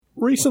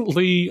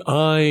Recently,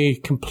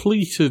 I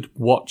completed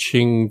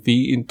watching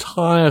the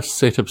entire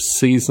set of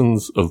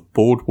seasons of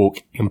Boardwalk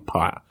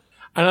Empire.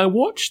 And I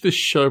watched this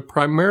show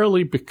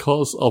primarily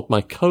because of my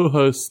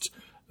co-host,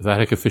 The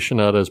Attic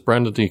Aficionado's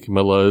Brandon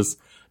DiCamillo's,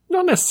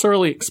 not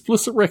necessarily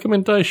explicit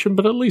recommendation,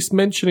 but at least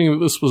mentioning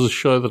that this was a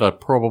show that I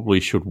probably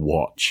should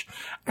watch.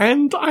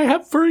 And I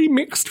have very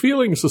mixed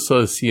feelings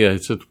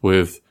associated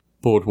with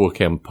Boardwalk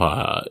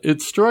Empire.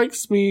 It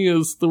strikes me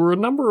as there were a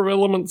number of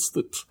elements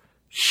that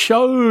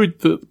showed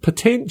the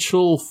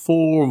potential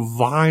for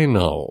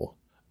vinyl.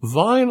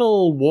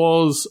 Vinyl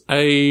was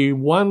a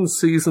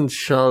one-season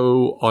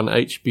show on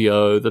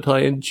HBO that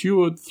I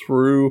endured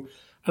through,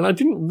 and I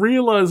didn't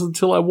realize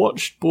until I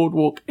watched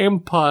Boardwalk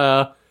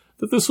Empire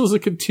that this was a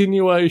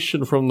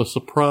continuation from The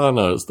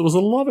Sopranos. There was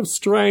a lot of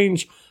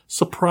strange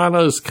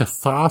Sopranos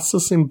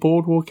catharsis in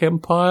Boardwalk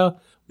Empire,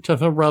 which I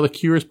found rather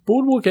curious.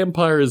 Boardwalk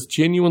Empire is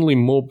genuinely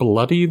more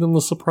bloody than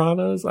The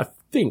Sopranos, I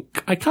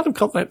think. I kind of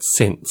got that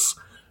sense.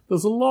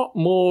 There's a lot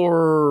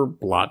more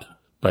blood,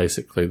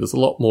 basically. There's a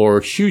lot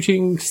more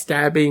shooting,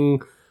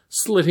 stabbing,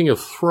 slitting of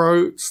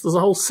throats. There's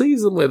a whole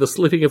season where the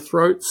slitting of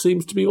throats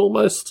seems to be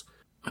almost,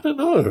 I don't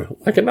know,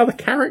 like another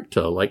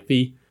character, like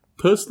the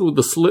person with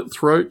the slit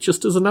throat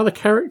just as another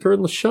character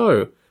in the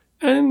show.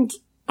 And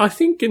I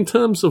think in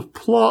terms of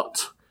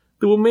plot,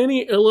 there were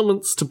many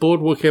elements to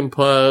Boardwalk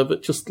Empire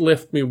that just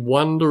left me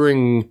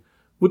wondering,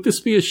 would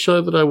this be a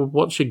show that I would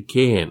watch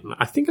again?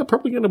 I think I'm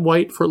probably going to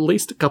wait for at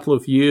least a couple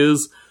of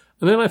years,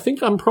 and then I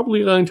think I'm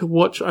probably going to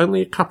watch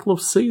only a couple of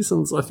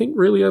seasons. I think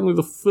really only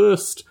the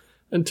first,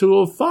 and to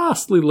a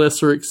vastly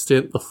lesser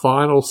extent, the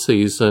final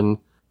season.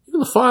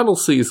 The final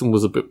season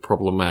was a bit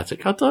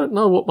problematic. I don't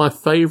know what my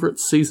favourite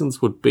seasons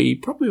would be.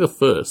 Probably the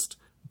first,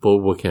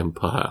 Boardwalk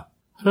Empire.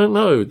 I don't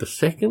know. The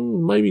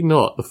second? Maybe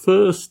not. The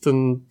first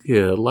and,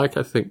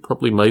 I think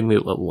probably mainly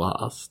the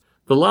last.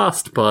 The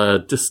last by a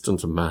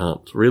distant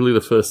amount. Really, the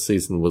first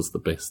season was the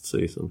best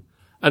season.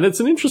 And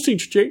it's an interesting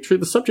trajectory.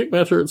 The subject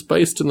matter, it's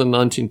based in the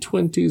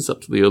 1920s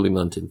up to the early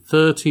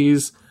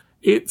 1930s.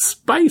 It's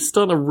based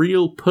on a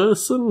real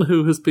person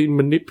who has been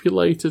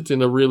manipulated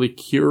in a really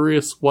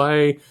curious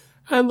way.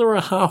 And there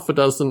are half a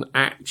dozen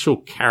actual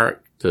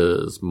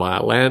characters. Meyer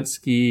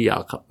Lansky,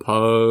 Al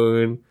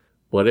Capone,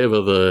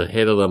 whatever the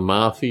head of the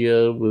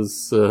mafia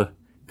was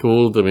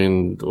called. I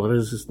mean, what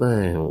is his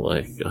name?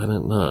 I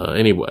don't know.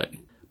 Anyway,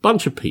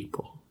 bunch of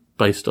people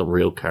based on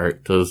real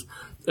characters.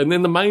 And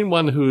then the main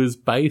one who is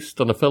based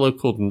on a fellow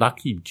called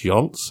Nucky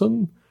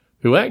Johnson,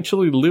 who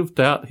actually lived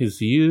out his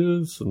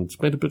years and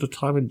spent a bit of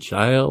time in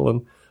jail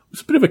and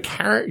was a bit of a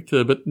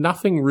character, but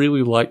nothing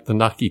really like the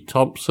Nucky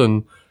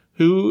Thompson,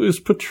 who is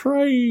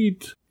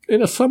portrayed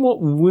in a somewhat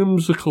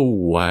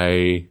whimsical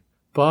way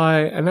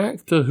by an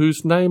actor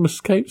whose name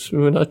escapes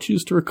me when I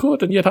choose to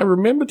record, and yet I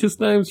remembered his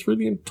name through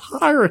the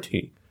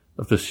entirety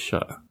of this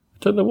show. I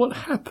don't know what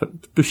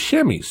happened.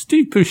 Buscemi,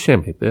 Steve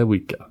Buscemi, there we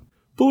go.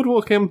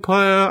 Boardwalk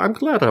Empire, I'm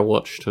glad I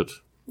watched it.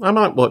 I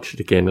might watch it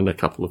again in a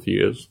couple of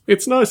years.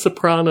 It's no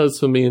Sopranos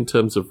for me in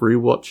terms of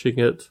rewatching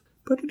it,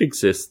 but it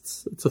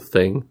exists. It's a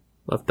thing.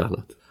 I've done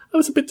it. I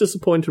was a bit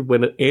disappointed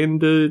when it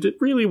ended. It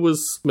really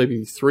was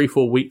maybe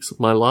 3-4 weeks of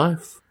my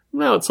life.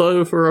 Now it's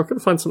over. I've got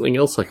to find something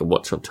else I can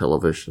watch on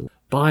television.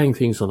 Buying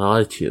things on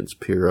iTunes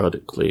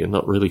periodically and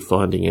not really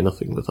finding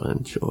anything that I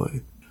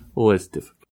enjoy. Always difficult.